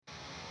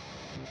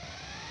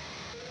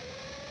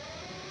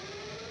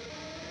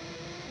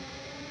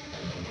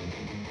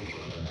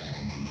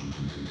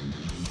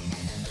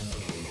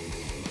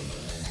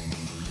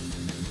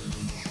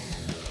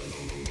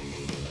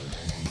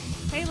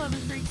Hey, Loving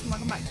Freaks, and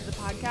welcome back to the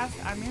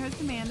podcast. I'm your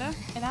host, Amanda.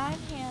 And I'm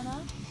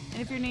Hannah.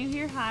 And if you're new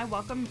here, hi,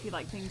 welcome. If you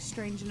like things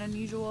strange and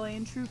unusual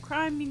and true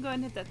crime, you can go ahead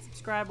and hit that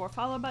subscribe or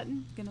follow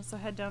button. You can also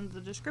head down to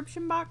the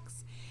description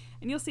box,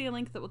 and you'll see a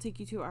link that will take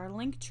you to our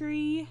link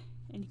tree,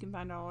 and you can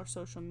find all our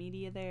social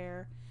media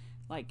there,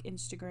 like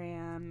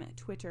Instagram,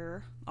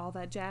 Twitter, all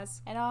that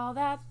jazz. And all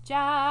that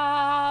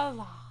jazz.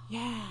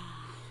 Yeah.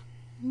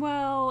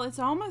 Well, it's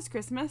almost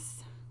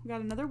Christmas. We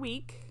got another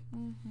week.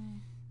 Mm-hmm.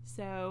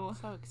 So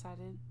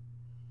excited.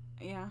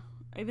 Yeah.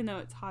 Even though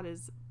it's hot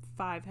as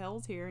five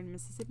hells here in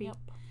Mississippi. Yep.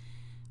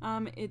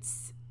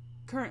 It's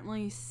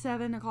currently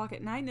 7 o'clock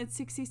at night and it's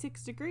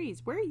 66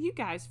 degrees. Where are you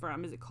guys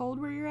from? Is it cold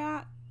where you're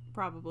at?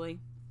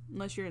 Probably.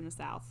 Unless you're in the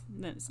South.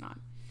 Then it's not.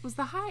 Was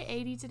the high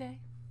 80 today?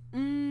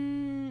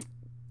 I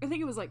think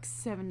it was like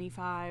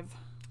 75,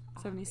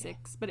 76. Okay.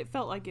 But it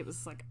felt like it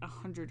was like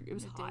 100. It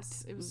was hot.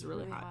 It was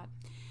really hot.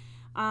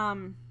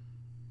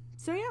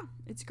 So yeah,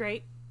 it's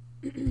great.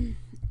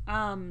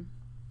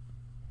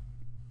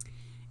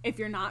 If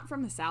you're not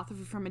from the South, if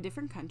you're from a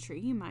different country,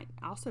 you might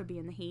also be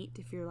in the heat.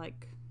 If you're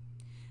like,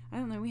 I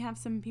don't know, we have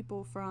some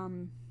people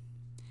from,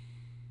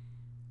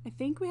 I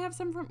think we have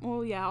some from,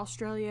 well, yeah,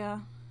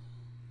 Australia.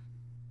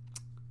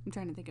 I'm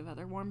trying to think of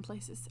other warm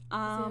places.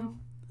 Brazil.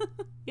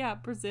 Yeah,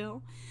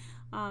 Brazil.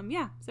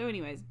 Yeah, so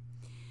anyways.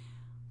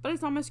 But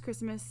it's almost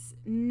Christmas.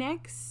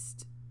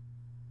 Next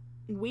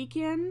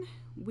weekend,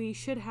 we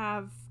should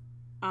have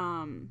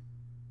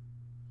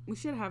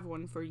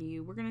one for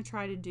you. We're going to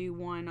try to do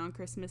one on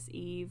Christmas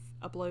Eve,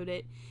 upload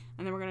it,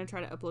 and then we're going to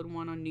try to upload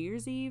one on New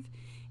Year's Eve.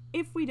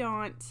 If we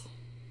don't,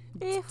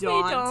 then,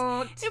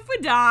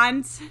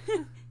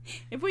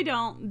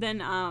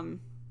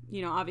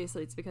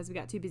 obviously it's because we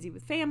got too busy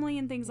with family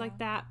and things like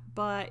that.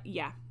 But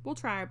yeah, we'll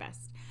try our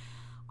best.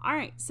 All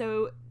right.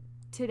 So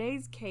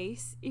today's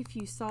case, if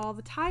you saw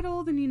the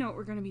title, then you know what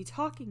we're going to be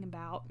talking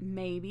about.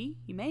 Maybe,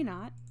 you may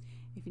not,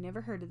 if you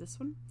never heard of this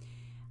one.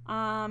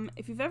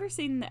 If you've ever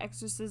seen The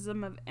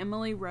Exorcism of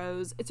Emily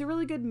Rose, it's a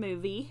really good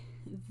movie.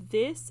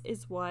 This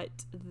is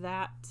what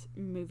that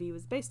movie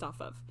was based off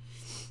of.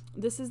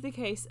 This is the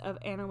case of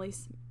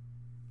Annalise.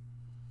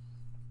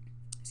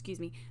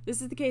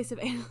 This is the case of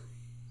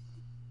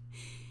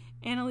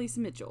Annalise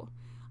Mitchell.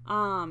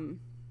 And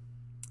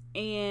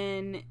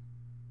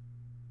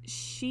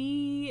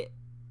she,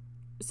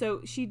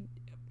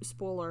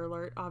 spoiler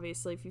alert,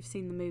 obviously, if you've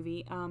seen the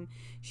movie,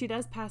 she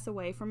does pass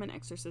away from an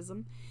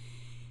exorcism.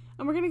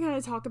 And we're going to kind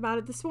of talk about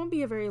it. This won't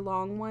be a very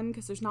long one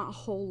because there's not a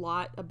whole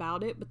lot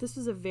about it. But this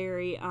was a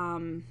very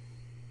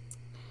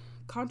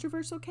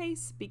controversial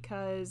case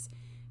because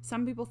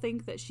some people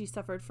think that she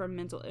suffered from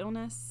mental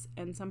illness.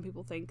 And some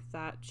people think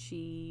that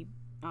she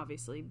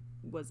obviously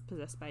was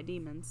possessed by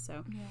demons.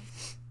 So, yeah.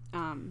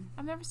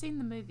 I've never seen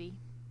the movie.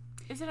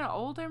 Is it an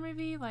older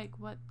movie? Like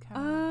what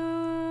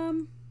kind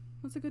of?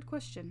 That's a good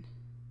question.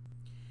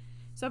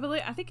 So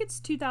I think it's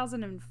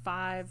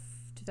 2005.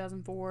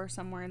 2004,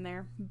 somewhere in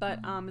there, but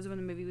is when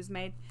the movie was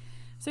made.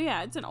 So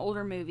yeah, it's an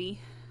older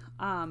movie.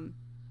 I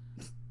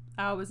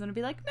was gonna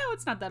be like, no,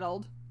 it's not that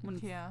old.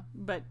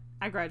 But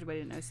I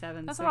graduated in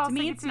 2007, That's so what I was to me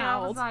thinking it's too. not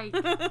I was old. like,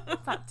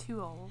 it's not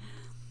too old.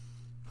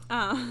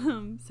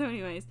 So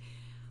anyways,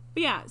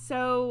 but yeah,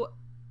 so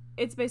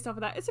it's based off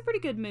of that. It's a pretty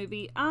good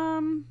movie.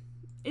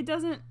 It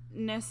doesn't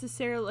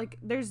necessarily, like,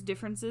 there's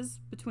differences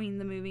between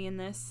the movie and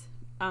this.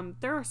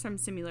 There are some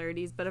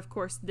similarities, but of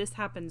course this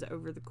happens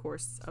over the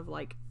course of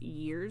like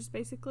years,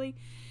 basically.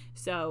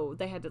 So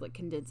they had to like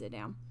condense it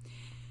down.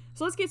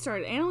 So let's get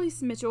started.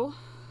 Annalise Mitchell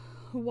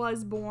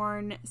was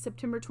born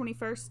September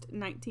 21st,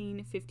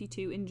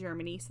 1952 in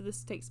Germany. So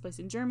this takes place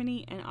in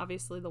Germany, and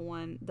obviously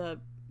the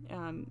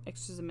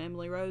Exorcism of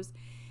Emily Rose,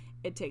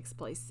 it takes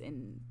place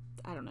in,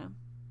 I don't know,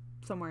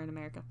 somewhere in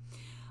America.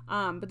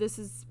 But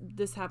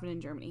this happened in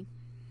Germany.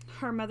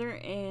 Her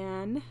mother's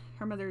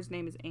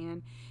name is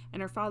Anne,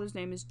 and her father's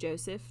name is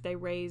Joseph. They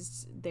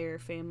raised their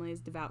family as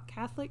devout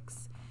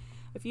Catholics.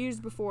 A few years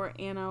before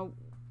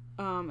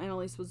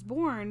Annalise was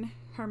born,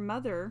 her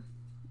mother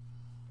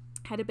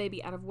had a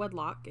baby out of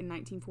wedlock in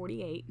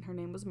 1948, and her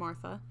name was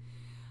Martha.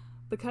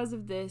 Because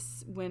of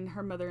this, when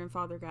her mother and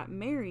father got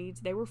married,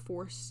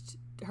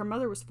 her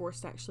mother was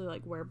forced to actually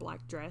like wear a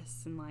black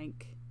dress and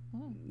like,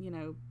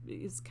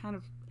 it's kind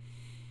of,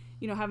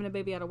 having a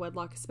baby out of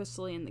wedlock,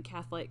 especially in the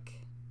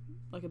Catholic,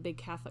 like a big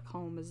Catholic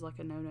home, is like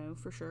a no-no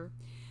for sure.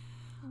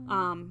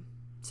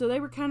 So they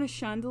were kind of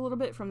shunned a little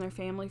bit from their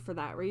family for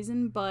that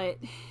reason, but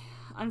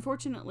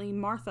unfortunately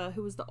Martha,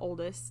 who was the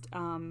oldest,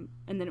 and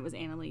then it was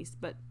Annalise,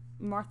 but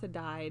Martha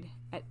died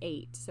at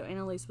 8, so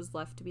Annalise was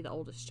left to be the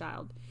oldest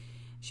child.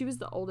 She was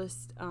the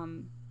oldest.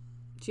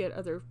 She had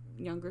other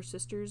younger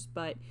sisters,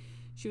 but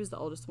she was the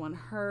oldest one.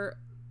 Her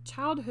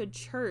childhood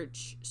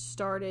church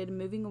started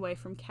moving away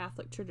from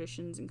Catholic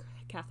traditions and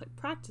Catholic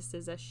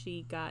practices as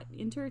she got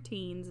into her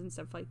teens and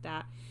stuff like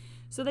that.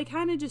 So they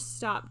kind of just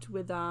stopped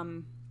with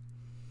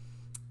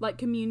like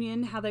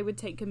communion, how they would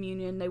take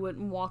communion, they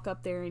wouldn't walk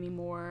up there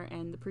anymore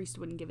and the priest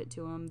wouldn't give it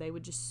to them. They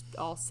would just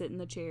all sit in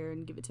the chair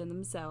and give it to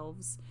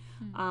themselves.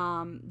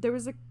 There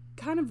was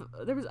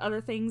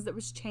other things that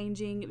was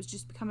changing. It was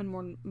just becoming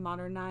more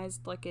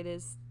modernized like it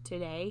is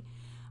today.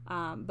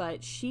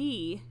 But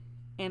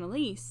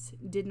Annalise,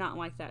 did not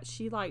like that.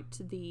 She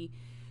liked the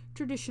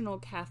traditional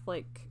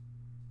Catholic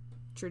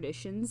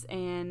traditions,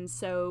 and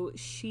so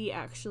she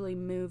actually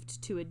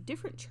moved to a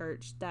different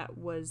church that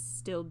was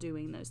still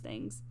doing those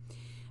things,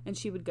 and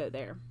she would go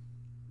there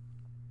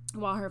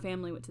while her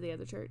family went to the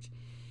other church.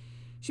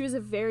 She was a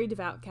very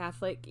devout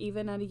Catholic,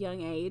 even at a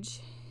young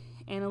age.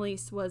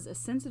 Annalise was a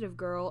sensitive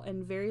girl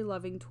and very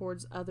loving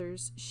towards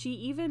others. She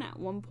even, at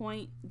one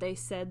point, they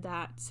said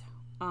that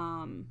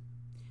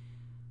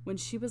when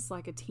she was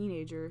like a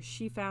teenager,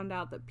 she found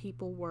out that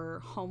people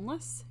were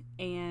homeless,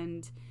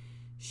 and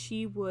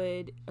she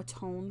would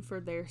atone for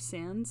their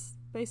sins,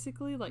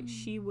 basically. Like,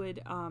 she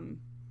would,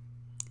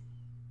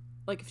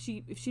 like, if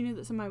she knew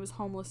that somebody was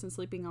homeless and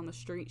sleeping on the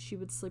street, she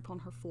would sleep on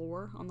her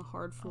floor, on the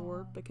hard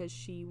floor, because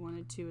she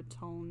wanted to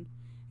atone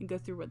and go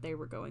through what they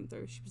were going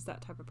through. She was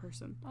that type of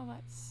person. Oh,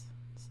 that's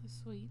so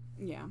sweet.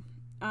 Yeah.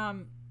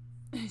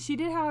 She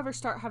did, however,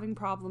 start having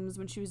problems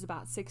when she was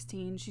about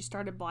 16. She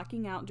started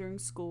blacking out during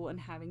school and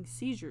having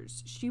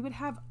seizures. She would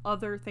have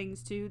other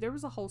things, too. There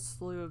was a whole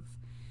slew of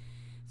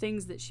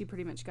things that she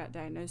pretty much got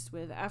diagnosed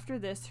with. After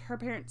this, her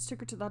parents took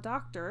her to the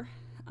doctor,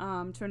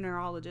 to a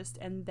neurologist,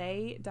 and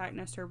they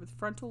diagnosed her with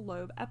frontal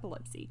lobe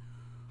epilepsy,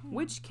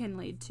 which can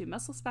lead to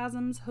muscle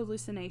spasms,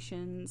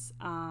 hallucinations.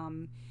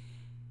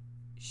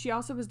 She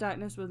also was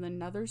diagnosed with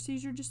another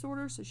seizure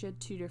disorder, so she had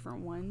 2 different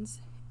ones.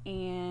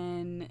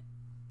 And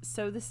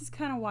so this is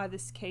kind of why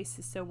this case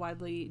is so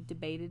widely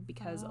debated,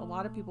 because a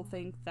lot of people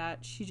think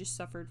that she just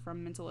suffered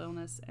from mental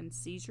illness and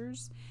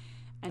seizures,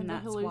 and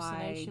that's the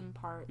hallucination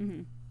part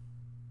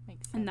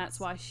makes sense. And that's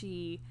why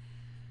she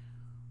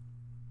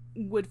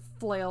would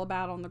flail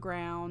about on the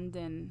ground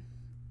and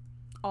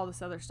all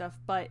this other stuff.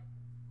 But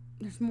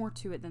there's more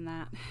to it than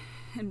that,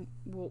 and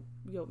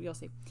you'll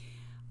see.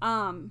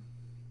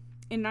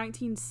 In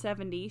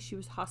 1970, she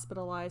was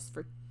hospitalized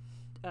for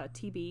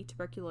TB,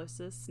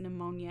 tuberculosis,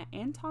 pneumonia,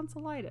 and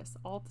tonsillitis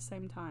all at the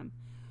same time,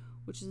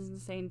 which is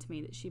insane to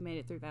me that she made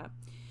it through that.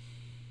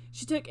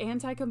 She took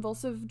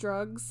anticonvulsive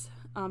drugs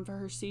for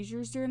her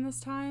seizures during this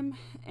time,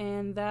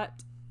 and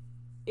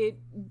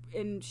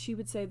she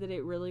would say that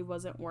it really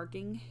wasn't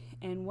working.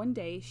 And one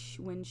day,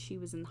 when she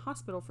was in the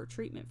hospital for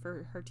treatment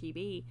for her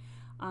TB,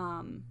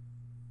 and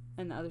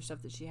the other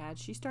stuff that she had,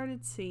 she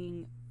started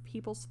seeing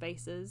people's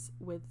faces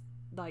with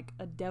like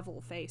a devil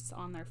face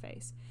on their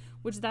face,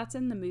 which that's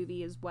in the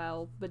movie as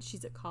well, but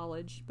she's at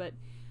college, but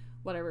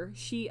whatever.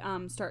 She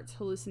starts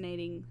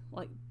hallucinating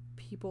like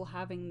people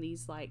having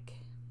these like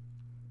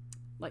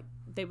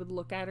they would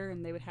look at her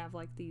and they would have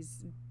like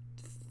these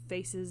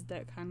faces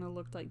that kind of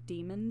looked like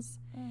demons.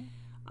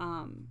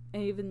 And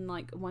even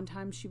like one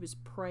time she was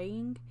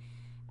praying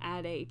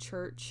at a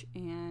church,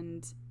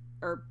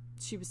 or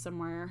she was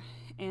somewhere,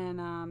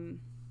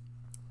 and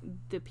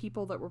the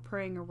people that were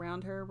praying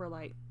around her were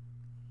like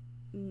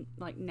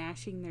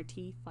gnashing their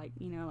teeth, like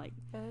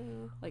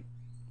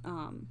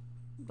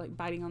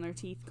biting on their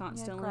teeth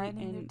constantly,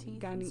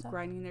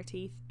 grinding their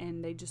teeth,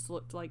 and they just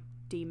looked like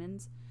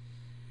demons.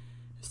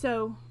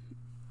 So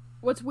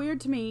what's weird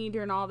to me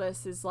during all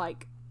this is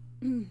like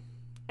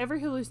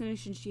every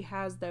hallucination she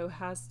has, though,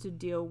 has to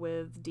deal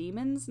with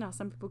demons. Now,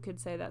 some people could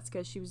say that's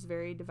because she was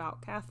very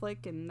devout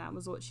Catholic and that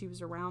was what she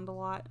was around a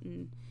lot,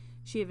 and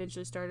she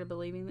eventually started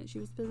believing that she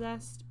was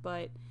possessed.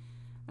 But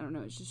I don't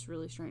know, it's just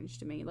really strange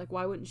to me. Like,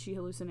 why wouldn't she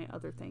hallucinate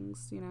other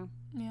things, you know?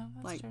 Yeah,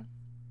 that's like, true.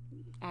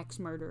 Axe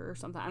murder or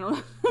something. I don't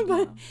know.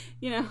 But,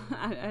 you know,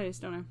 I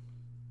just don't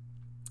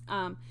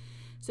know.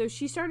 So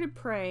she started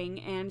praying,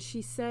 and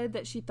she said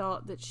that she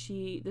thought that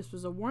this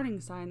was a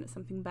warning sign that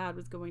something bad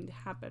was going to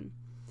happen.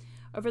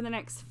 Over the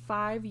next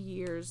 5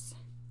 years,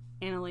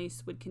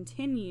 Annalise would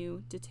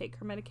continue to take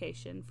her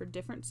medication for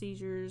different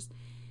seizures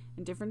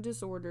and different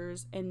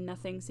disorders, and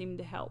nothing seemed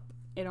to help.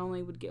 It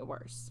only would get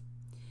worse.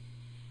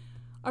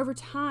 Over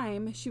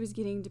time, she was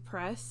getting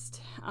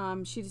depressed.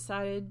 She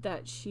decided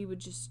that she would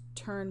just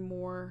turn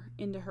more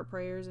into her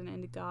prayers and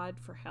into God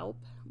for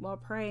help. While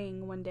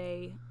praying one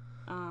day,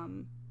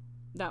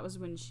 that was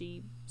when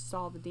she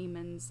saw the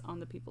demons on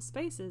the people's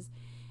faces,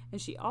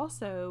 and she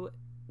also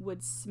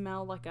would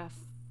smell like a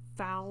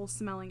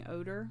foul-smelling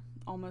odor,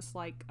 almost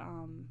like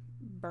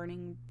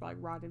burning, like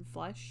rotten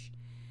flesh.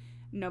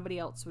 Nobody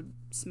else would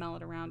smell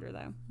it around her,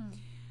 though.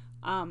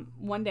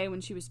 One day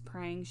when she was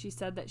praying, she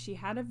said that she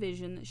had a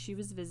vision that she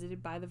was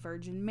visited by the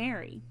Virgin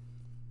Mary.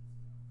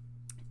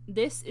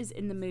 This is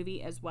in the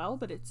movie as well,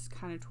 but it's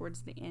kind of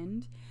towards the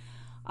end.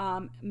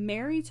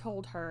 Mary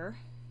told her,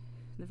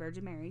 the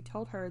Virgin Mary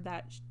told her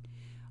that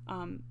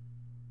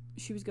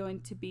she was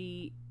going to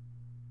be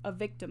a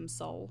victim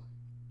soul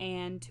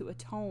and to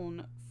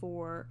atone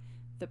for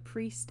the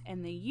priest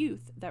and the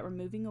youth that were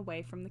moving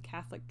away from the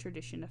Catholic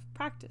tradition of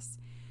practice.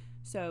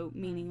 So,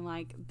 meaning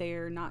like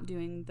they're not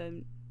doing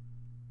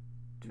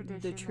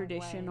the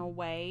traditional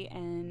way,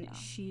 and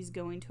she's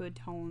going to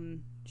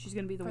atone. She's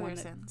going to be the one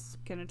that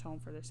can atone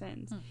for their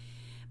sins.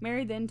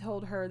 Mary then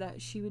told her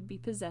that she would be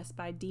possessed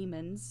by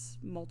demons,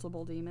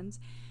 multiple demons,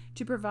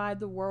 to provide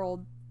the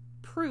world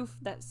proof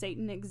that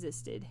Satan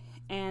existed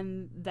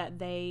and that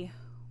they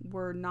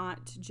were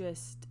not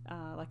just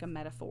like a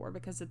metaphor,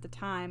 because at the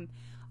time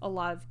a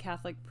lot of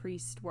Catholic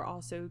priests were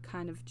also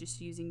kind of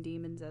just using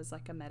demons as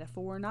like a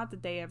metaphor. Not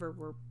that they ever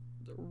were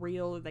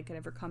real or they could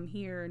ever come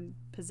here and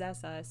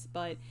possess us,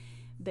 but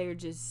they're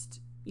just,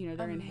 you know,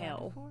 they're in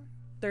hell.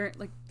 They're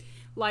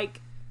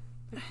like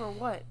for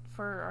what?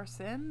 For our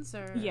sins,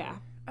 or yeah.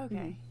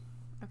 Okay.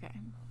 Okay.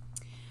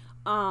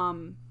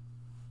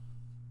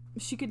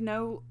 She could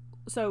know.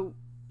 So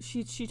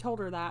she told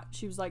her that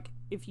she was like,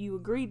 if you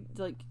agreed,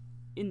 like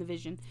in the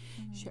vision,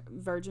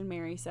 Virgin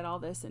Mary said all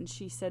this, and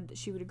she said that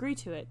she would agree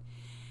to it,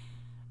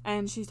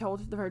 and she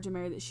told the Virgin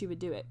Mary that she would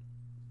do it.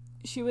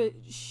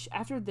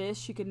 After this,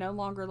 she could no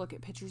longer look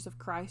at pictures of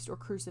Christ or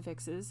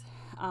crucifixes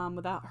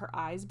without her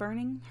eyes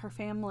burning. Her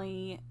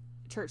family,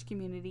 church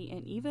community,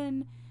 and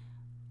even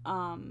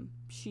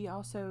she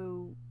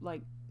also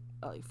like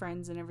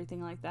friends and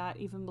everything like that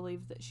even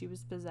believed that she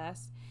was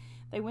possessed.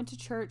 They went to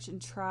church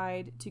and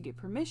tried to get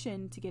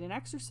permission to get an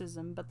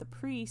exorcism, but the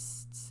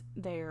priests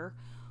there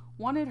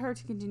wanted her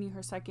to continue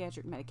her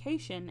psychiatric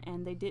medication,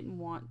 and they didn't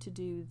want to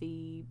do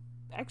the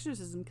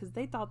exorcism because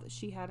they thought that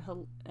she had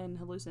an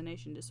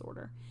hallucination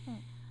disorder.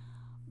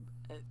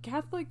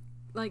 Catholic,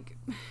 like,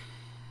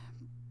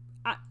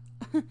 I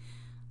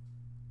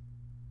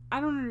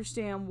don't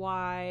understand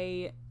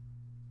why.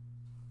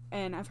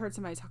 And I've heard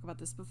somebody talk about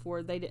this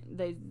before. They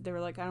were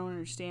like, I don't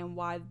understand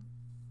why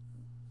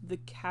the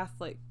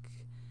Catholic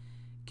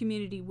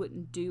community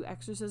wouldn't do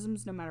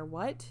exorcisms no matter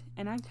what.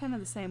 And I'm kind of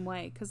the same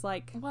way, because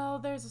like, well,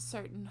 there's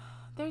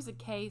a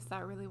case that I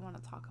really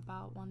want to talk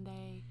about one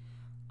day.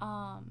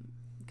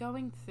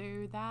 Going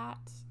through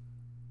that,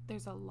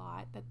 there's a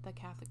lot that the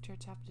Catholic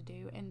Church have to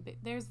do, and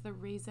there's the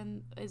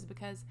reason is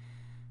because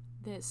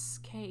this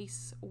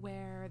case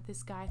where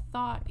this guy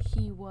thought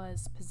he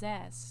was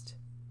possessed,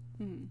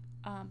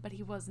 but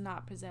he was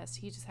not possessed.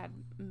 He just had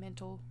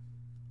mental,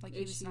 like,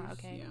 he was not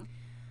okay.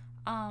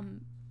 Yeah.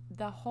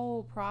 The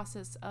whole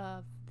process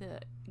of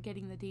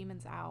getting the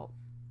demons out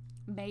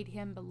made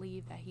him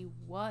believe that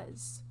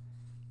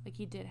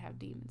he did have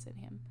demons in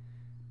him,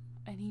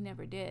 and he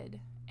never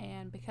did.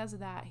 And because of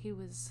that, he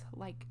was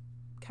like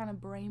kind of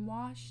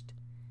brainwashed,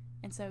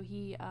 and so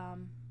he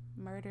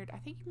murdered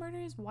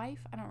his wife.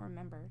 I don't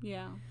remember.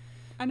 Yeah,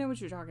 I know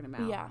what you're talking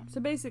about. Yeah. So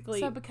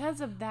basically,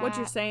 because of that, what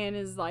you're saying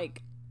is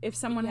like, if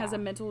someone has a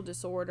mental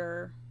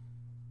disorder,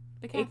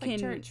 the Catholic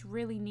Church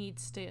really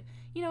needs to,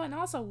 and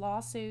also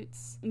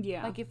lawsuits.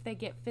 Yeah. Like if they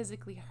get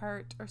physically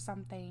hurt or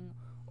something,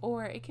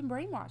 or it can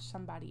brainwash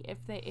somebody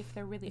if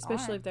they're really,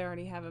 especially if they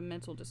already have a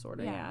mental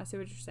disorder. Yeah, I see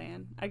what you're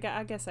saying. I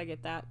guess I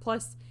get that.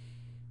 Plus,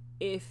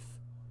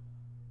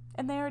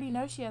 and they already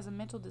know she has a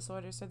mental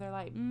disorder, so they're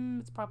like,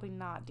 it's probably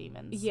not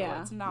demons. Yeah,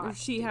 so it's not.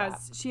 She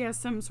has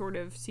some sort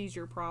of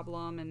seizure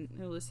problem and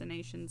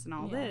hallucinations and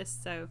all this.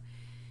 So,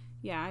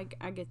 yeah,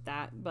 I get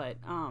that. But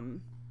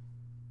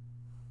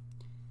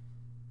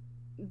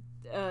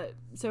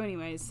so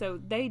anyways, so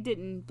they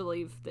didn't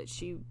believe that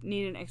she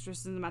needed an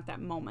exorcism at that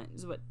moment.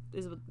 Is what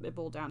it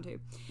boiled down to.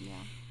 Yeah.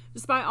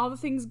 Despite all the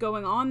things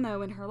going on,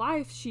 though, in her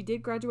life, she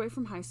did graduate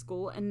from high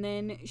school, and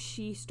then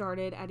she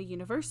started at a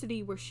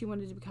university where she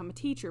wanted to become a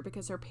teacher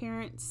because her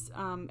parents,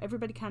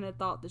 everybody kind of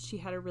thought that she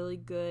had a really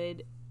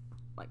good,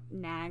 like,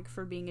 knack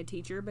for being a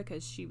teacher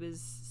because she was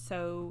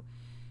so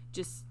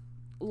just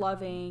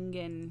loving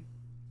and,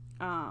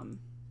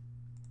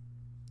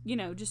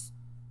 just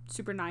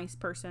super nice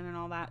person and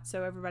all that.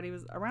 So everybody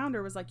was around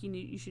her was like,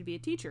 you should be a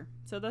teacher.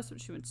 So that's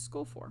what she went to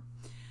school for,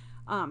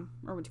 or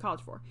went to college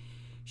for.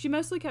 She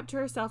mostly kept to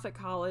herself at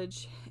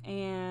college,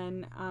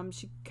 and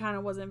she kind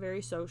of wasn't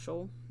very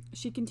social.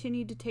 She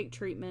continued to take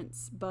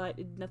treatments, but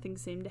nothing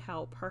seemed to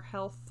help. Her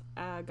health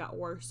got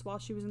worse while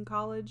she was in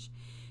college.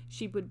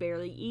 She would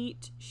barely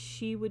eat.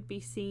 She would be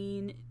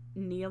seen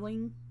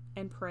kneeling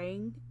and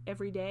praying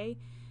every day,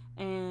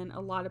 and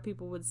a lot of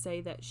people would say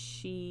that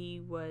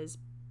she was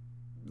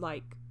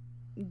like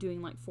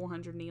doing like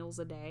 400 kneels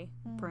a day,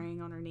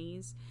 praying on her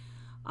knees.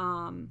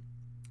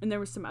 And there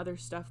was some other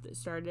stuff that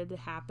started to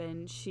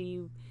happen.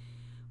 She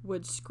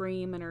would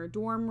scream in her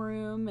dorm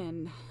room,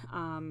 and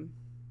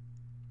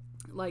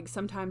like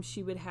sometimes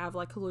she would have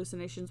like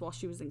hallucinations while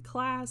she was in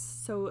class.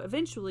 So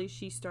eventually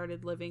she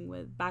started living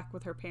back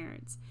with her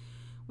parents.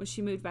 When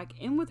she moved back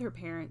in with her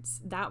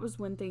parents, that was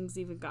when things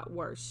even got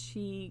worse.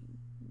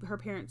 Her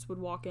parents would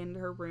walk into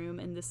her room,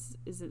 and this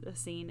is a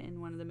scene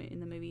in in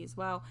the movie as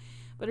well.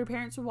 But her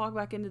parents would walk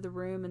back into the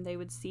room, and they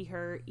would see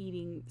her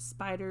eating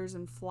spiders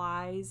and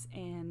flies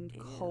and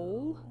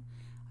coal.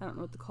 I don't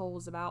know what the coal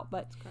was about,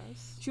 but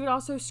she would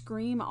also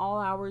scream all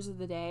hours of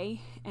the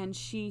day, and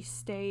she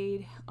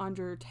stayed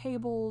under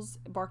tables,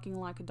 barking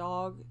like a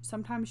dog.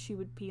 Sometimes she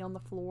would pee on the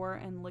floor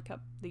and lick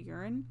up the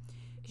urine.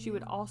 She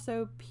would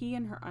also pee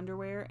in her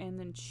underwear and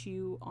then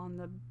chew on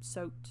the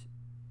soaked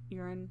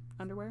urine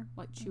underwear,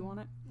 like chew on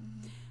it.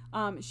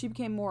 Mm-hmm. She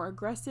became more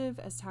aggressive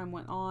as time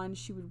went on.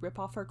 She would rip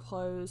off her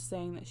clothes,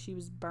 saying that she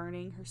was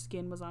burning. Her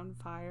skin was on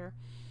fire.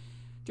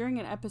 During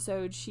an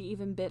episode, she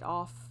even bit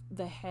off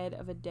the head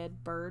of a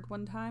dead bird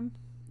one time.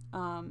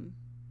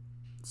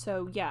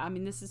 So, yeah, I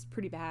mean, this is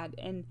pretty bad.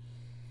 And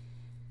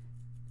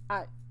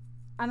I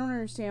don't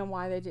understand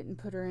why they didn't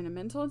put her in a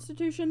mental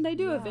institution. They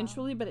do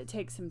eventually, but it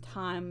takes some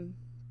time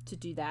to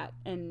do that.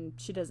 And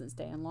she doesn't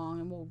stay in long,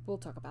 and we'll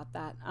talk about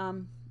that.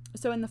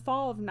 So in the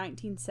fall of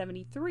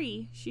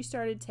 1973, she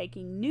started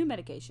taking new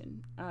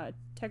medication.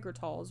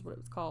 Tegretol is what it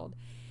was called.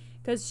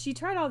 Because she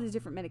tried all these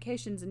different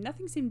medications and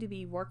nothing seemed to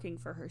be working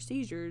for her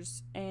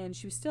seizures. And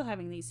she was still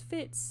having these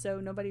fits, so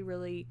nobody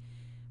really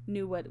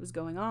knew what was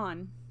going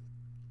on.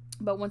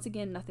 But once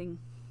again, nothing,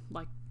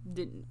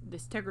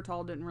 this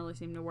Tegretol didn't really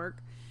seem to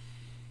work.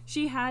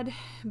 She had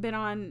been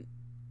on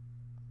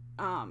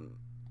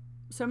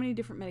so many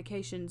different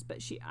medications,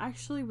 but she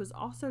actually was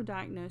also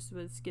diagnosed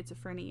with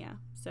schizophrenia.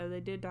 So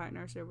they did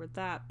diagnose her with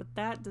that, but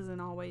that doesn't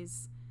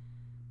always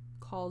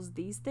cause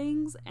these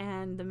things,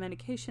 and the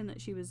medication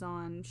that she was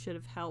on should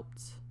have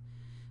helped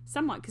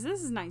somewhat, because this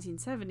is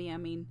 1970. I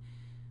mean,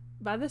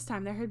 by this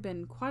time there had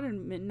been quite a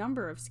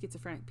number of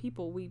schizophrenic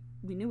people. We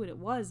knew what it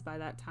was by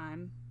that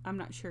time. I'm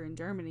not sure in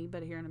Germany,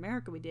 but here in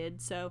America we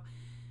did. So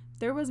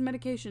there was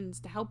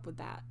medications to help with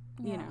that,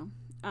 you know.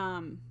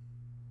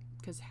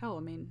 Because hell, I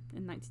mean,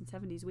 in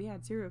 1970s we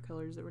had serial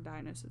killers that were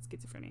diagnosed with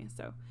schizophrenia.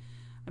 So,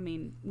 I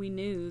mean, we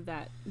knew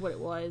that what it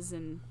was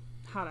and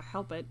how to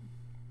help it.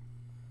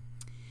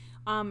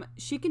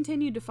 She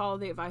continued to follow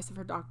the advice of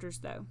her doctors,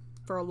 though,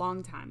 for a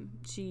long time.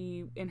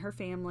 She and her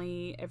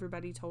family,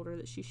 everybody told her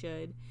that she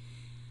should.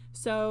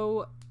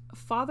 So,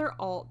 Father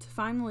Alt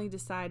finally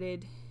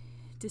decided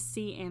to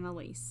see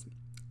Annalise.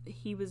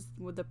 He was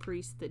the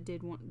priest that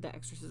did the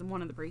exorcism,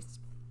 one of the priests.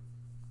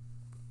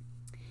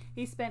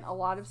 He spent a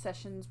lot of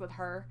sessions with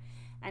her,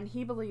 and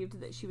he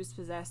believed that she was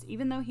possessed.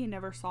 Even though he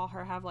never saw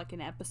her have like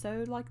an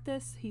episode like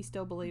this, he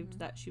still believed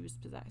that she was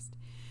possessed.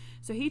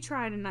 So he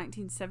tried in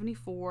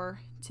 1974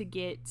 to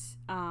get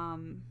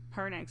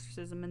her an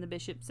exorcism, and the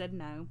bishop said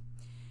no.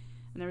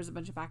 And there was a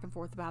bunch of back and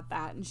forth about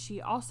that. And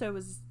she also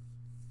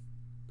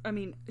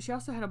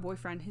had a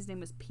boyfriend. His name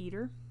was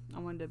Peter. I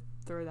wanted to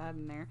throw that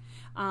in there.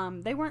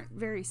 They weren't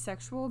very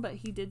sexual, but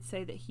he did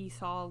say that he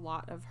saw a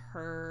lot of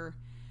her,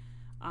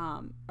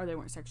 or they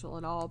weren't sexual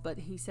at all, but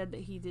he said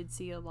that he did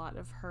see a lot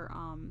of her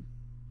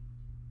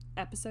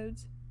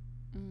episodes.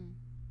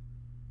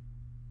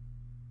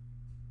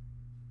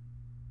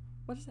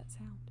 What does that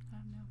sound? I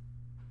don't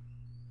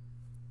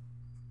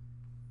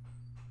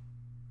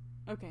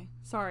know. Okay,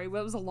 sorry.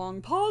 That was a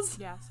long pause.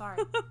 Yeah, sorry.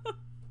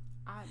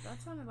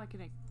 That sounded like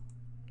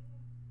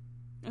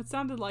It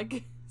sounded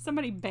like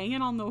somebody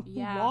banging on the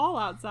wall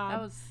outside.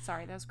 That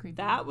was creepy.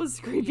 That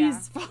was creepy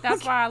as fuck.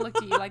 That's why I looked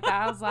at you like that.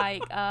 I was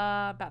like,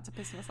 about to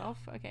piss myself.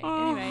 Okay,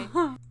 anyway.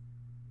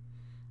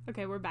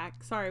 Okay, we're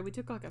back. Sorry, we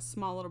took like a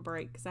small little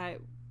break because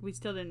we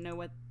still don't know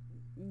what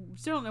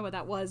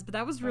that was, but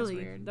that was really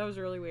weird. That was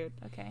really weird.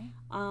 Okay.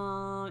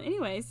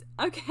 Anyways,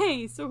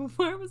 okay, so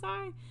where was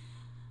I?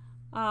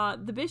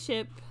 The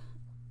bishop,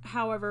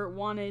 however,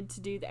 wanted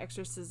to do the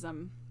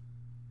exorcism.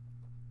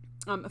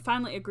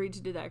 Finally agreed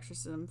to do the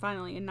exorcism.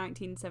 Finally, in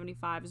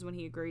 1975 is when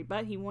he agreed,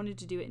 but he wanted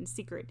to do it in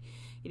secret.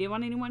 He didn't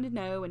want anyone to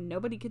know, and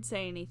nobody could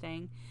say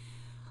anything,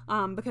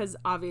 because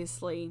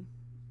obviously,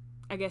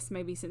 I guess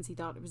maybe since he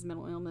thought it was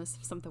mental illness,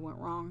 if something went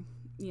wrong,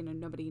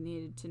 nobody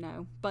needed to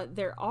know. But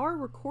there are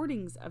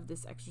recordings of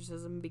this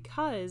exorcism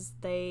because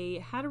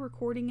they had a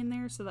recording in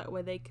there so that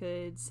way they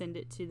could send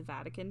it to the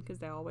Vatican, because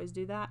they always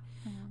do that.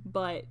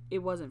 But it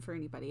wasn't for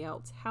anybody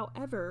else.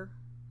 However,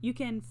 you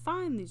can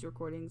find these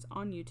recordings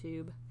on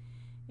YouTube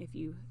if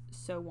you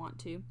so want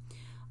to.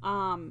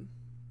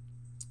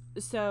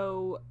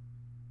 So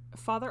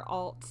Father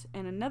Alt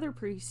and another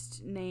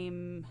priest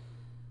named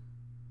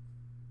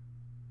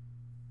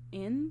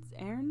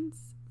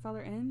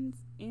Father Enns,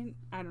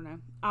 I don't know.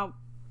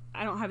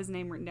 I don't have his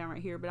name written down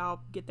right here, but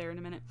I'll get there in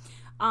a minute.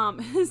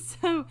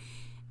 So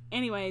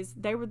anyways,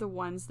 they were the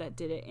ones that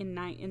did it in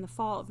the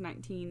fall of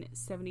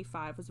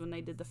 1975 was when they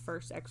did the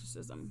first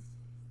exorcism.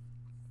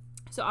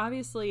 So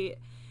obviously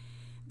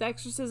the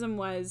exorcism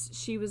was,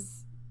 she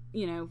was,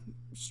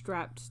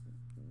 strapped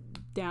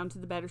down to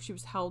the bed, or she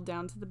was held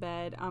down to the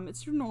bed.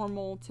 It's your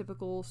normal,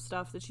 typical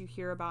stuff that you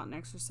hear about in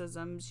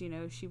exorcisms.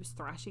 She was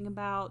thrashing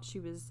about, she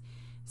was,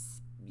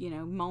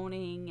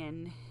 moaning,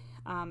 and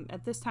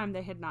at this time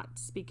they had not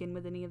spoken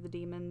with any of the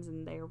demons,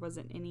 and there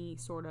wasn't any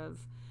sort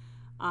of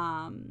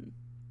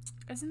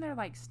Isn't there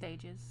like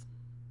stages?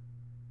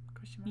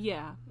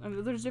 Yeah,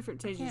 there's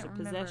different stages of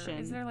possession.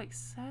 Is there like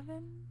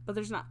 7? But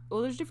there's not.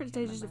 Well, there's different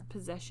stages of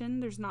possession.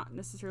 There's not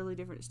necessarily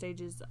different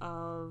stages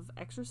of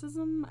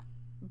exorcism,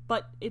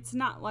 but it's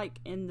not like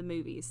in the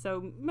movies.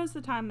 So most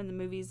of the time in the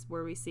movies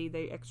where we see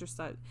they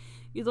exorcise,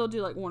 they'll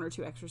do like 1 or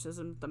 2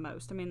 exorcisms at the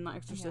most. I mean, The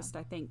Exorcist,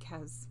 I think,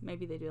 has,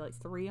 maybe they do like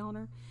 3 on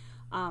her.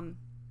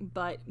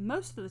 But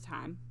most of the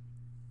time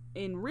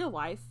in real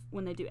life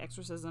when they do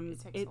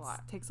exorcisms, it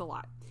takes a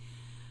lot.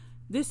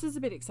 This is a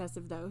bit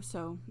excessive though,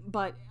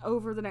 but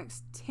over the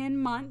next 10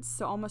 months,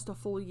 so almost a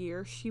full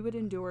year, she would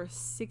endure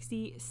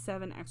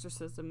 67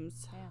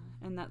 exorcisms.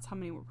 Damn. And that's how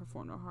many were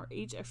performed on her.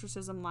 Each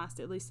exorcism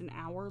lasted at least an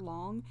hour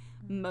long.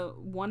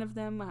 One of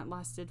them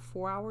lasted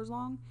 4 hours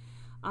long.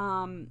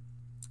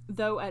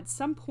 Though at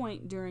some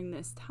point during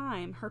this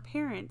time, her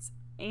parents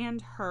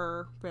and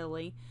her,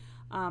 really,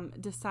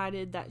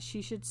 decided that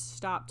she should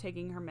stop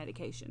taking her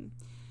medication.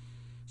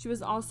 She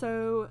was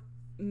also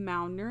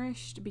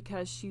malnourished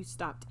because she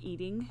stopped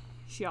eating.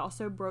 She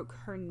also broke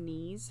her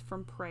knees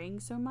from praying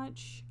so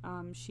much.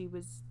 She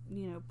was,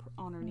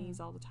 on her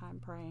knees all the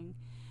time praying.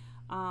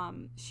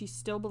 She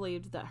still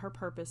believed that her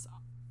purpose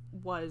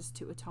was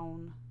to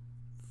atone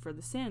for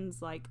the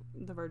sins, like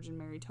the Virgin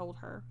Mary told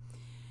her.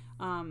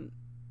 And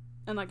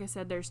like I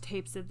said, there's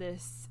tapes of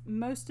this.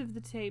 Most of the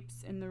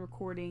tapes in the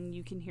recording,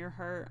 you can hear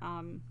her,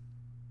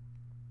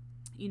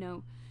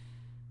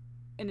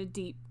 in a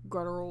deep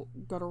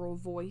guttural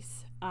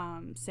voice,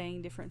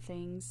 saying different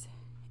things,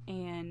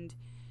 and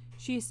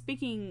she is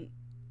speaking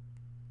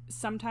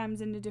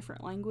sometimes in a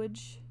different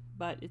language,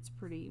 but it's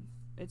pretty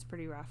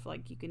rough.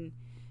 Like you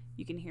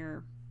can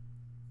hear.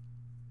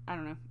 I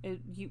don't know.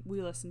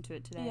 We listened to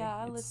it today. Yeah,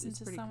 I listened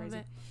to some of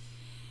it.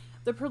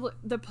 The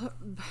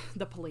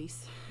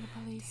police.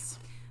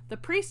 The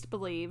priest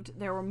believed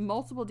there were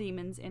multiple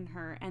demons in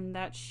her and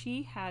that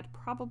she had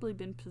probably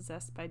been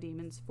possessed by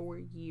demons for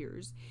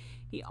years.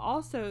 He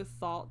also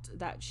thought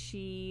that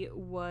she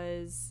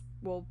was,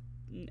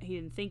 he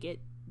didn't think it,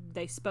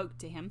 they spoke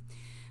to him.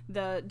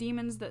 The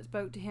demons that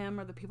spoke to him,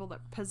 or the people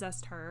that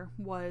possessed her,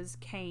 was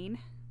Cain,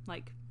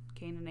 like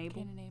Cain and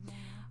Abel.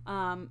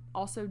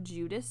 Also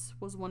Judas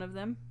was one of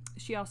them.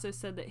 She also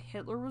said that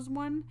Hitler was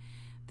one.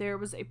 There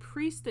was a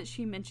priest that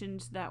she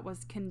mentioned that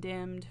was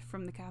condemned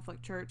from the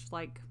Catholic Church,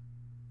 like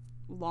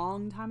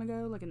long time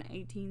ago, like in the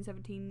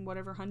 1817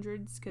 whatever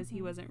hundreds, because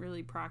he wasn't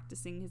really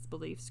practicing his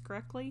beliefs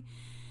correctly.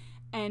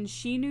 And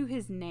she knew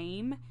his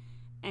name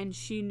and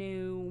she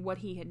knew what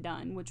he had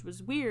done, which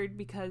was weird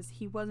because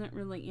he wasn't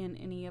really in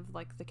any of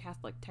like the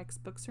Catholic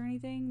textbooks or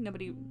anything.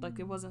 Nobody, like,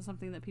 it wasn't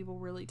something that people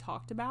really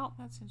talked about.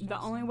 That's interesting. The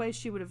only way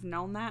she would have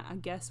known that, I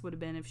guess, would have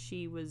been if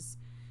she was,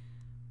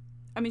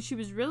 she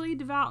was really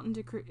devout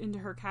into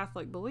her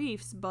Catholic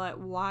beliefs, but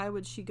why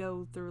would she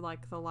go through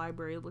like the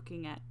library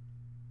looking at,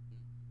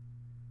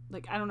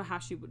 like, I don't know how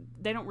she would,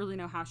 they don't really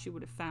know how she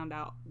would have found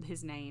out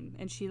his name,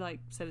 and she like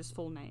said his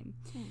full name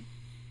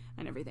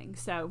and everything.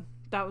 So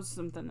that was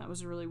something that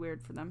was really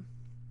weird for them.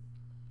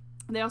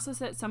 They also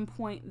said at some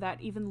point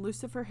that even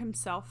Lucifer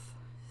himself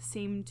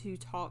seemed to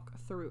talk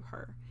through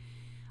her.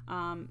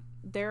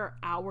 There are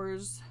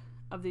hours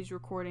of these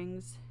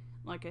recordings,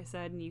 like I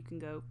said, and you can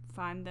go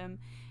find them.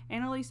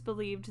 Annalise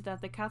believed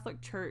that the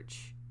Catholic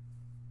Church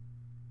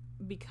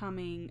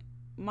becoming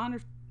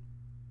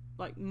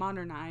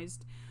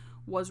modernized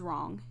was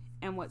wrong.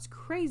 And what's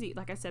crazy,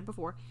 like I said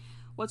before,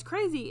 what's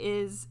crazy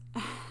is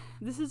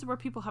this is where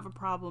people have a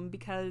problem,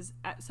 because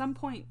at some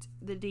point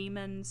the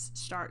demons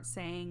start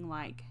saying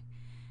like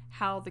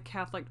how the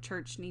Catholic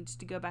Church needs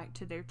to go back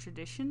to their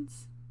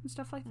traditions and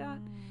stuff like that.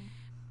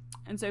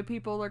 And so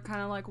people are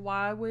kind of like,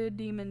 why would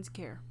demons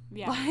care?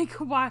 Yeah. Like,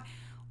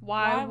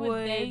 why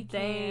would they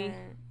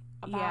care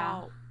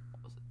about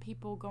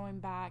people going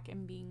back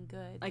and being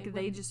good? Like,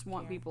 they just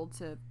want people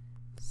to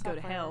go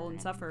to hell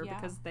and suffer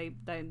because they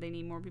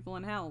need more people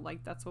in hell.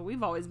 Like, that's what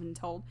we've always been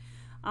told.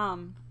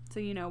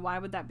 So, why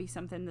would that be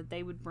something that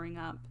they would bring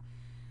up?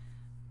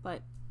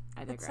 But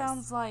I digress. It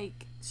sounds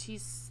like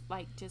she's,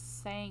 like,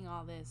 just saying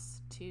all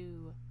this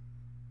to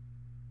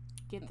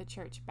get the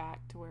church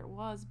back to where it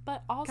was.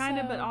 But also... Kind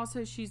of, but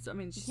also she's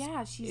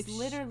she's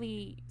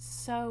literally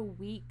so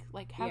weak.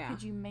 Like, how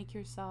could you make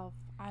yourself,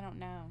 I don't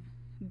know,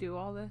 do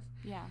all this?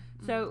 Yeah.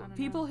 So,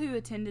 people who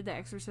attended the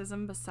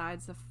exorcism,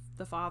 besides the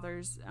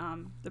fathers,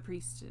 the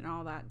priest and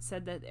all that,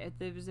 said that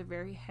there was a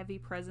very heavy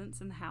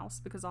presence in the house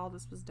because all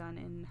this was done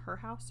in her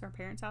house, her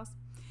parents' house.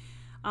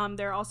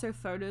 There are also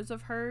photos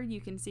of her. You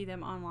can see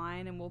them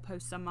online, and we'll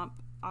post some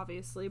up,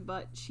 obviously.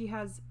 But she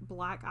has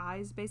black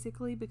eyes,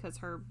 basically, because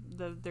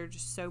they're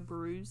just so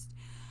bruised.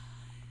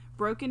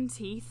 Broken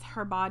teeth.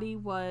 Her body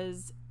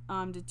was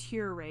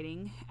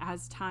deteriorating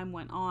as time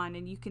went on,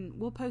 and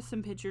we'll post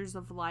some pictures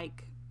of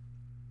like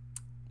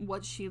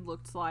what she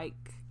looked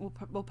like.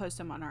 We'll post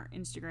them on our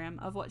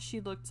Instagram of what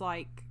she looked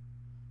like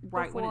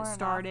right before when it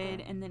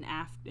started, and then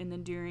and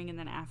then during, and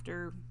then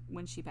after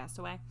when she passed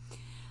away.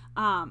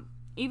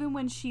 Even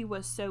when she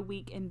was so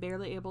weak and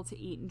barely able to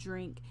eat and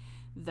drink,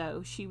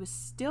 though, she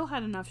still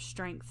had enough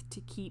strength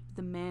to keep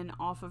the men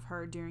off of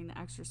her during the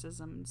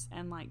exorcisms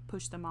and like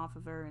push them off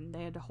of her, and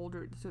they had to hold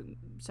her,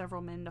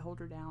 several men to hold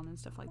her down and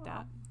stuff like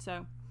that.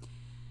 So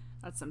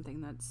that's something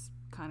that's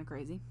kind of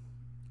crazy.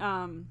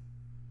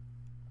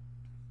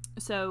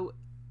 So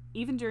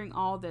even during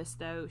all this,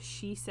 though,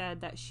 she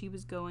said that she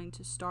was going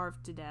to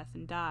starve to death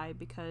and die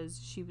because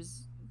it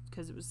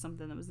was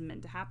something that was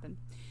meant to happen.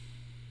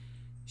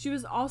 She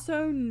was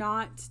also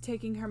not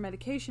taking her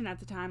medication at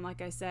the time,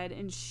 like I said,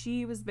 and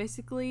she was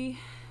basically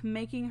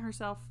making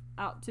herself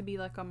out to be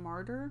like a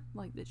martyr,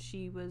 like that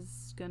she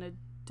was gonna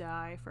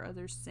die for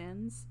others'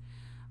 sins.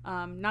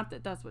 Not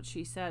that that's what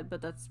she said,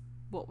 but that's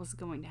what was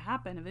going to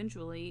happen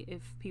eventually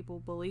if people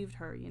believed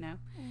her, you know.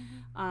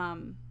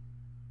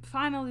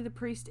 Finally, the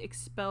priest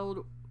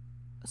expelled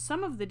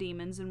some of the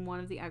demons in one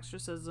of the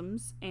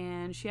exorcisms,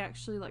 and she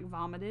actually like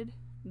vomited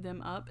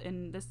them up.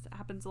 And this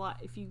happens a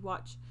lot if you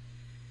watch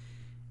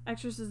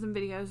exorcism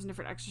videos and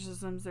different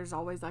exorcisms. There's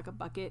always like a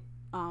bucket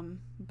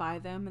by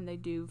them, and they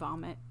do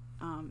vomit.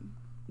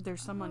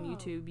 There's some on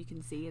YouTube you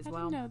can see as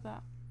well. I didn't know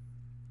that.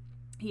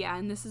 Yeah,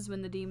 and this is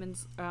when the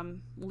demons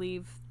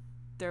leave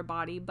their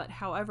body. But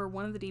however,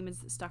 one of the demons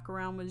that stuck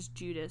around was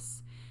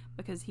Judas,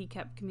 because he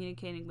kept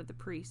communicating with the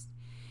priest.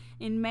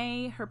 In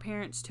May, her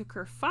parents took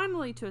her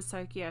finally to a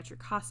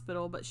psychiatric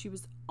hospital, but she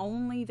was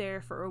only there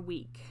for a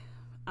week.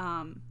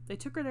 They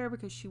took her there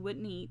because she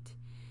wouldn't eat,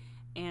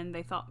 and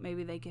they thought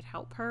maybe they could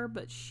help her,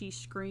 but she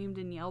screamed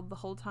and yelled the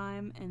whole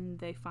time, and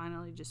they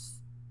finally just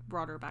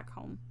brought her back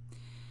home.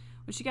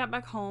 When she got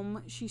back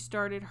home, she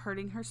started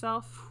hurting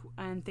herself,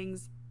 and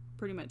things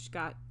pretty much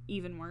got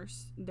even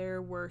worse.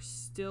 There were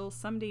still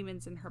some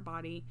demons in her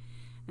body,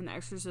 and the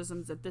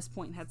exorcisms at this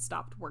point had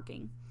stopped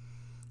working.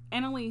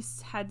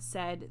 Annalise had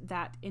said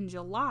that in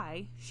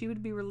July she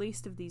would be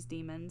released of these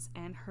demons,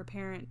 and her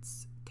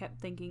parents kept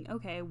thinking,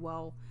 okay,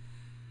 well,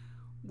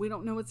 we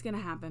don't know what's going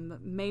to happen,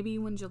 but maybe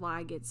when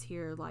July gets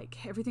here,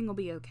 like, everything will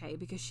be okay,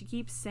 because she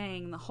keeps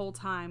saying the whole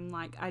time,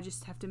 like, I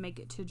just have to make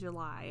it to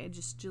July.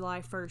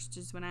 July 1st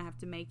is when I have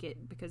to make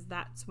it, because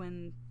that's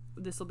when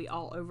this will be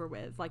all over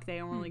with. Like, they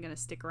are only going to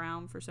stick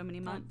around for so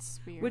many months.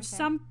 That's weird. Which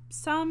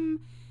some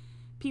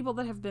people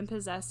that have been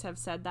possessed have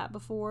said that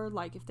before.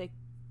 Like, if they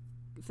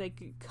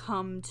could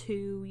come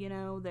to, you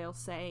know, they'll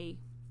say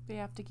they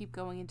have to keep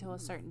going until a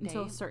certain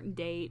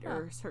date.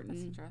 Or a certain,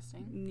 that's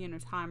interesting, you know,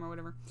 time or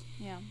whatever.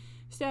 Yeah.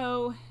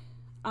 So,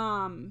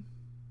 June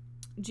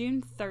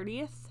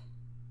 30th,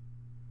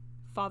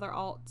 Father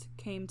Alt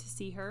came to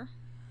see her,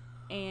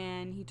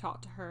 and he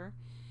talked to her,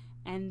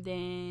 and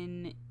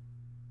then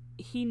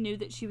he knew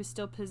that she was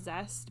still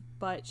possessed,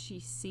 but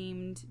she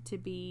seemed to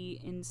be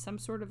in some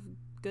sort of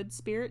good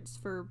spirits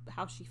for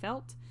how she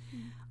felt.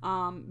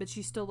 But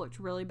she still looked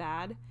really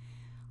bad.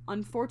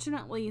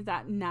 Unfortunately,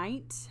 that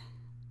night,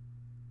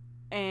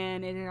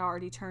 and it had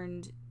already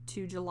turned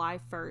to July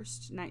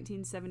 1st,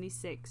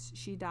 1976,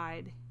 she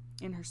died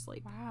in her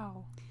sleep.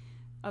 Wow.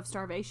 Of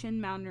starvation,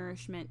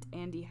 malnourishment,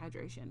 and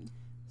dehydration.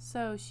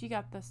 So she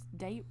got this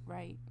date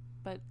right,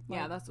 but like,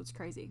 yeah, that's what's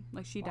crazy.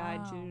 Like, she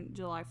died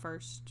July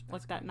 1st, that's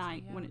like that crazy,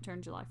 night when it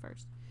turned July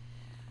 1st.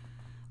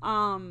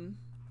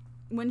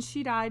 When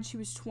she died, she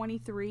was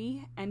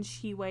 23, and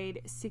she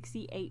weighed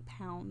 68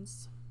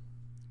 pounds.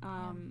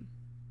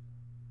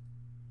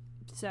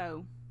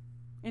 So,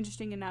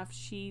 interesting enough,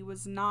 she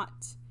was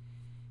not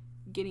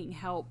getting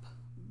help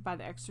by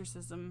the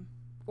exorcism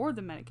or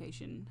the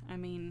medication. I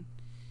mean,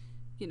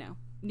 you know,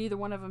 neither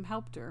one of them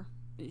helped her.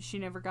 She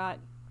never got,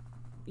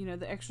 you know,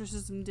 the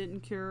exorcism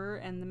didn't cure her,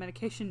 and the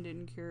medication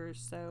didn't cure her,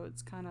 so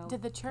it's kind of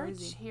Did the church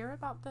crazy. hear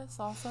about this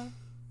also?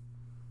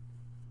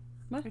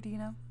 What? Or do you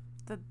know?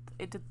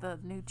 Did the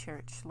new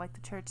church, like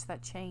the church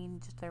that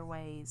changed their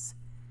ways?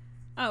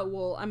 Oh,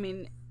 well, I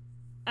mean,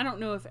 I don't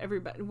know if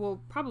everybody... Well,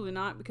 probably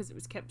not, because it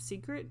was kept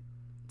secret.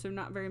 So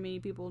not very many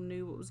people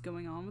knew what was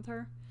going on with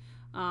her.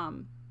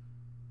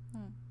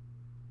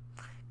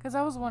 Because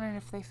I was wondering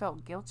if they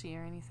felt guilty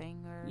or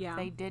anything, or Yeah. if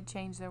they did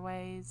change their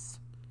ways.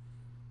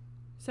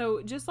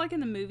 So, just like in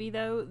the movie,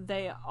 though,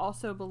 they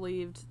also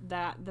believed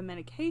that the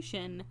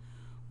medication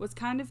was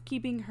kind of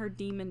keeping her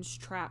demons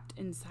trapped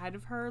inside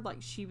of her.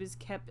 Like, she was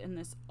kept in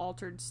this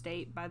altered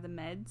state by the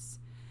meds.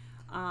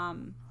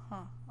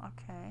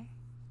 Okay.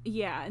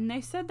 Yeah, and they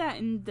said that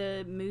in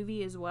the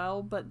movie as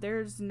well, but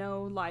there's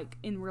no, like,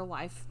 in real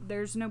life,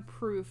 there's no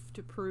proof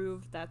to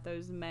prove that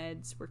those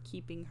meds were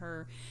keeping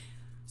her.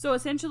 So,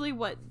 essentially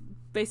what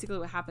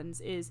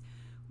happens is,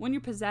 when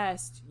you're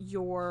possessed,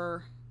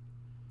 your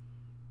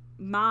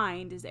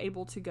mind is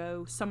able to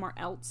go somewhere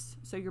else,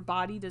 so your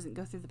body doesn't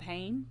go through the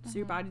pain, so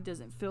your body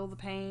doesn't feel the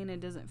pain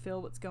and doesn't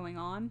feel what's going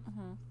on.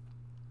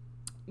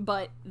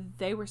 But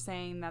they were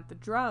saying that the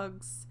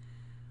drugs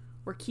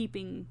were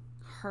keeping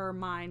her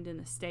mind in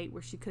a state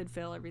where she could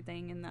feel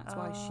everything, and that's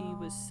why she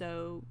was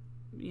so,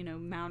 you know,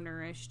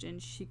 malnourished,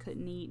 and she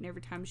couldn't eat, and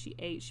every time she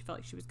ate she felt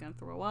like she was going to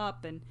throw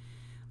up, and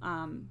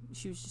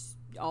she was just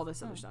all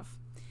this other stuff.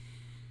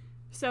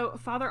 So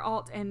Father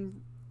Alt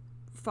and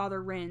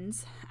Father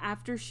Renz,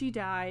 after she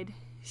died,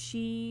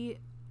 she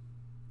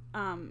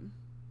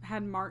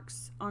had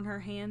marks on her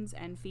hands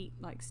and feet,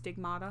 like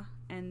stigmata,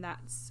 and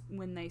that's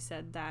when they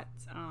said that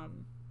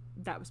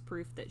that was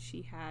proof that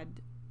she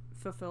had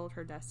fulfilled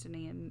her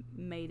destiny and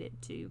made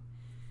it to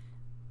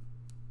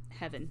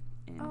heaven,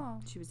 and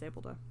she was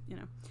able to, you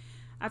know.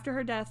 After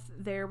her death,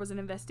 there was an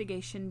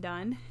investigation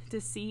done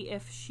to see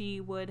if she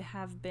would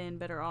have been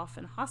better off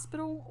in a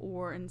hospital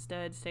or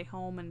instead stay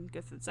home and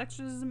go through this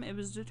exorcism. It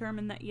was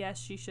determined that yes,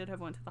 she should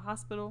have went to the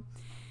hospital.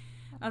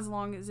 as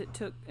long as it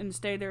took, and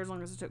stay there as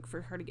long as it took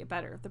for her to get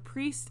better. The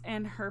priest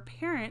and her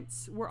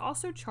parents were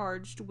also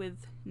charged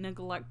with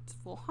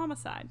neglectful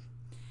homicide.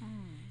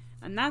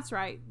 And that's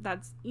right.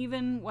 That's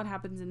even what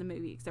happens in the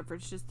movie, except for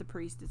it's just the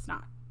priest. It's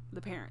not the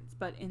parents.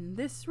 But in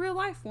this real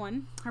life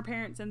one, her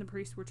parents and the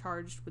priest were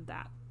charged with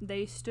that.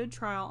 They stood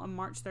trial on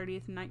March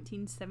 30th,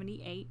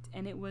 1978,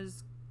 and it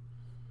was,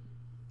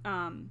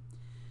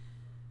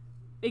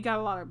 it got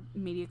a lot of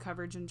media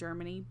coverage in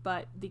Germany,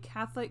 but the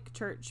Catholic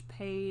Church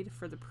paid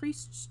for the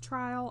priest's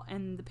trial,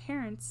 and the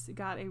parents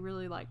got a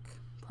really,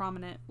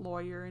 prominent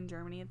lawyer in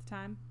Germany at the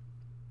time.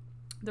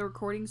 The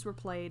recordings were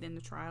played in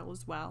the trial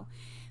as well.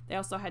 They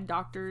also had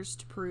doctors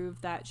to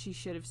prove that she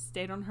should have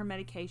stayed on her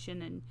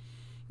medication and,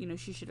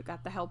 she should have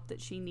got the help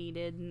that she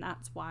needed, and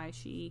that's why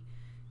she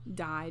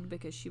died,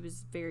 because she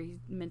was very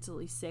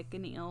mentally sick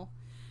and ill.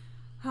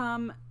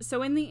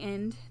 So in the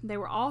end, they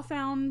were all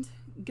found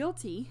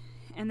guilty,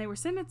 and they were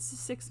sentenced to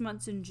 6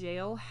 months in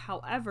jail.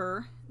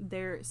 However,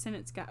 their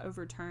sentence got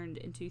overturned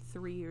into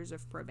 3 years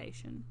of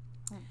probation.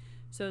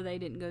 So they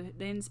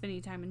didn't spend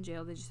any time in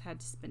jail. They just had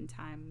to spend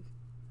time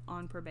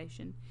on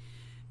probation.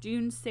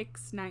 June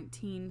 6,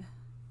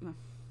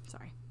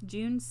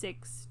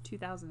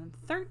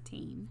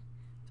 2013,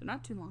 so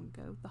not too long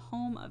ago, the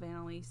home of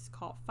Annalise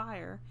caught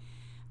fire,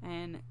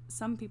 and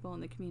some people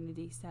in the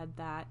community said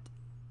that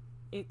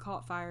it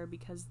caught fire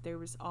because there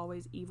was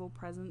always evil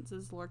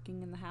presences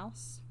lurking in the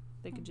house.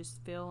 They could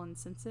just feel and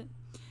sense it.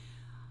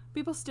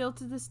 People still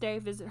to this day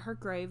visit her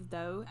grave,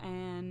 though,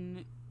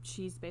 and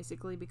she's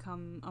basically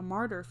become a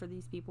martyr for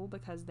these people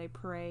because they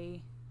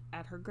pray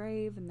at her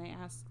grave and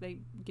they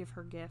give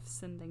her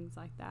gifts and things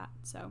like that.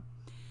 So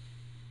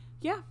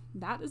yeah,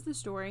 that is the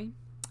story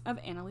of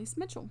Annalise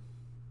Mitchell.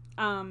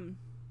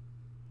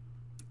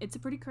 It's a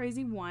pretty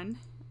crazy one.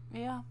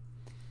 Yeah,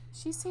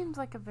 she seems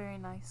like a very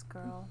nice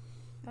girl.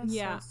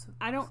 That's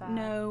I don't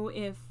know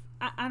if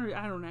I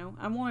don't know.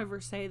 I won't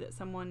ever say that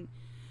someone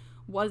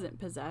wasn't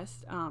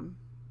possessed,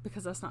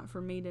 because that's not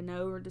for me to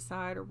know or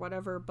decide or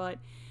whatever. But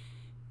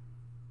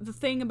the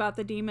thing about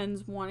the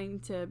demons wanting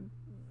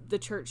the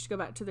church to go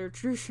back to their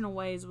traditional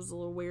ways was a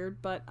little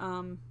weird. But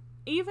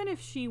even if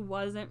she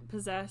wasn't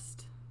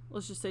possessed,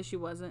 let's just say she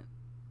wasn't,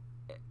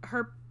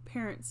 her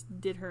parents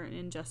did her an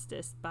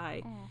injustice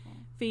by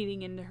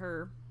feeding into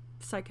her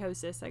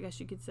psychosis, I guess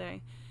you could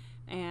say.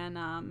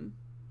 And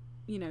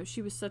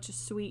she was such a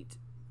sweet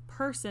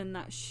person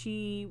that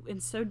she,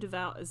 and so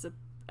devout as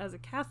a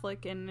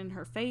Catholic and in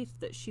her faith,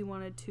 that she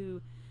wanted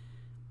to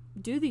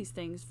do these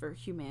things for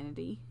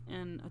humanity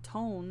and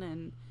atone,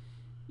 and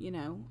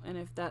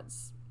and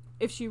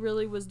if she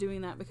really was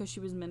doing that because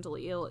she was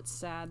mentally ill, it's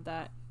sad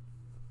that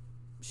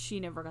she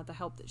never got the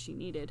help that she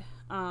needed.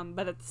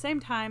 But at the same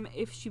time,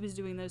 if she was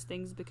doing those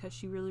things because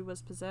she really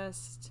was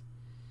possessed,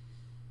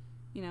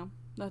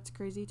 that's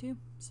crazy too.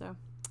 So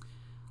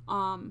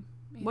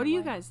what do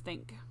you guys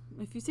think?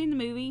 If you've seen the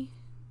movie,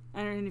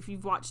 and if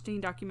you've watched any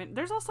document,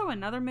 there's also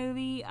another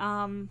movie,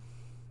 I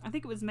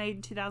think it was made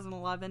in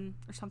 2011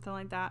 or something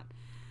like that,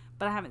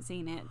 but I haven't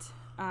seen it.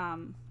 I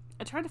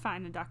tried to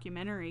find a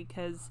documentary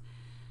because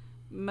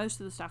most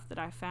of the stuff that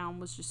I found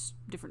was just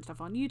different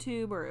stuff on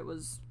YouTube, or it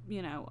was,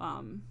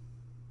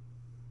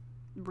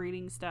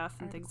 reading stuff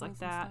and things like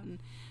that.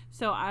 And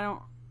so I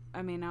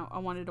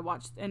wanted to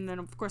watch, and then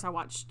of course I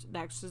watched The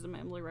Exorcism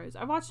of Emily Rose.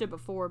 I watched it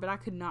before, but I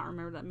could not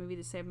remember that movie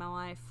to save my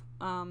life.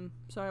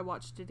 So I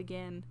watched it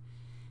again.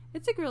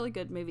 It's a really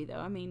good movie, though.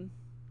 I mean,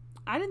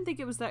 I didn't think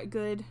it was that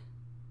good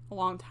a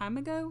long time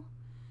ago,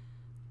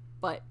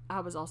 but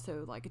I was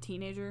also a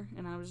teenager,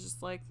 and I was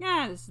just like,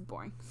 yeah, this is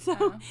boring.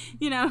 So,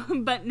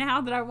 but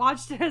now that I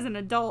watched it as an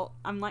adult,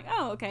 I'm like,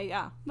 oh, okay,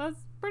 yeah, that's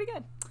pretty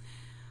good.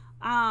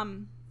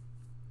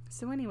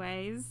 So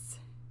anyways,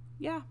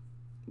 yeah,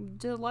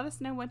 just let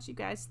us know what you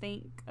guys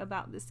think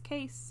about this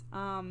case,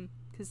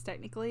 because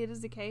technically it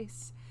is a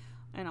case,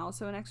 and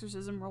also an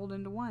exorcism rolled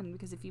into one,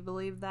 because if you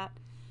believe that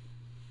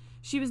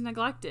she was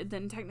neglected,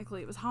 then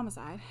technically it was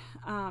homicide.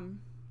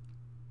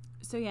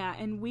 So yeah,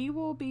 and we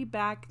will be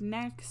back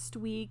next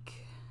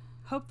week,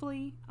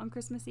 hopefully on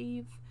Christmas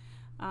Eve.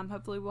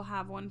 Hopefully we'll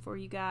have one for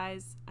you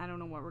guys. I don't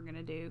know what we're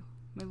gonna do.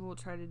 Maybe we'll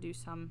try to do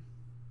some.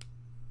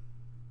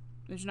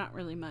 There's not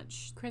really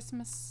much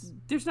Christmas.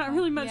 There's not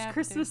really much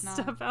Christmas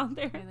stuff out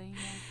there. Really,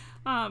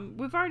 yeah.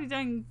 We've already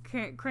done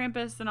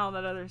Krampus and all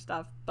that other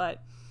stuff,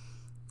 but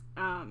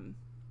we'll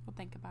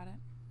think about it.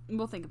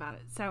 We'll think about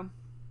it. So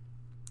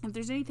if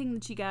there's anything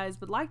that you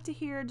guys would like to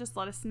hear, just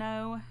let us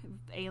know.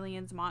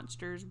 Aliens,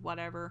 monsters,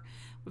 whatever.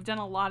 We've done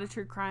a lot of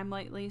true crime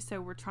lately,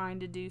 so we're trying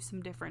to do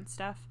some different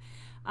stuff.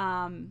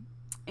 And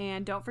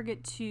don't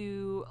forget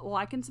to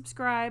like and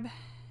subscribe.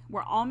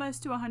 We're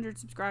almost to 100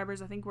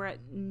 subscribers. I think we're at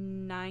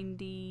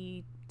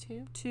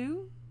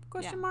 92?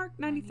 Question mark?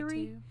 93?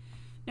 92.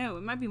 No,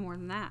 it might be more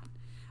than that.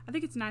 I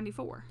think it's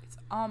 94. It's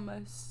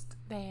almost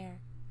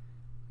there.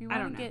 We I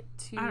want don't to know. get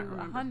to I don't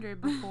remember.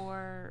 100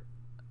 before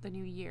the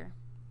new year.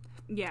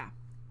 Yeah.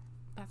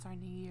 That's our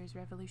New Year's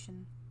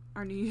revolution.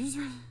 Our New Year's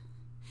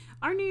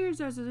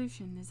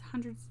resolution is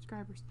 100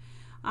 subscribers.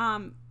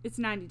 It's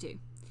 92.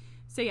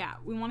 So yeah,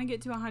 we want to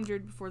get to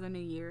 100 before the new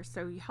year.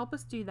 So you help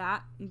us do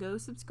that. Go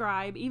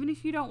subscribe. Even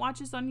if you don't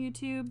watch us on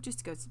YouTube,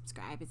 just go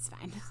subscribe. It's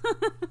fine.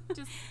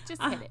 just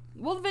hit it.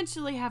 We'll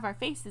eventually have our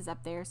faces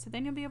up there, so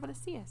then you'll be able to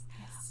see us.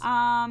 Yes.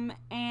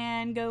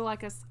 And go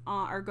like us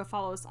or go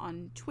follow us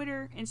on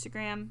Twitter,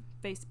 Instagram,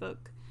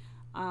 Facebook.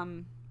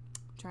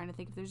 Trying to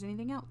think if there's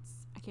anything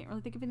else. I can't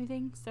really think of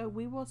anything. So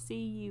we will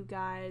see you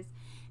guys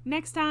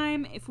next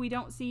time. If we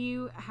don't see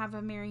you, have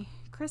a Merry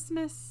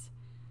Christmas.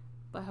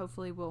 But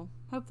hopefully we'll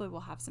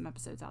have some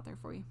episodes out there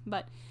for you.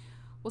 But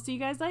we'll see you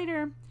guys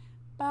later.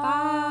 Bye.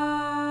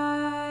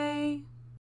 Bye.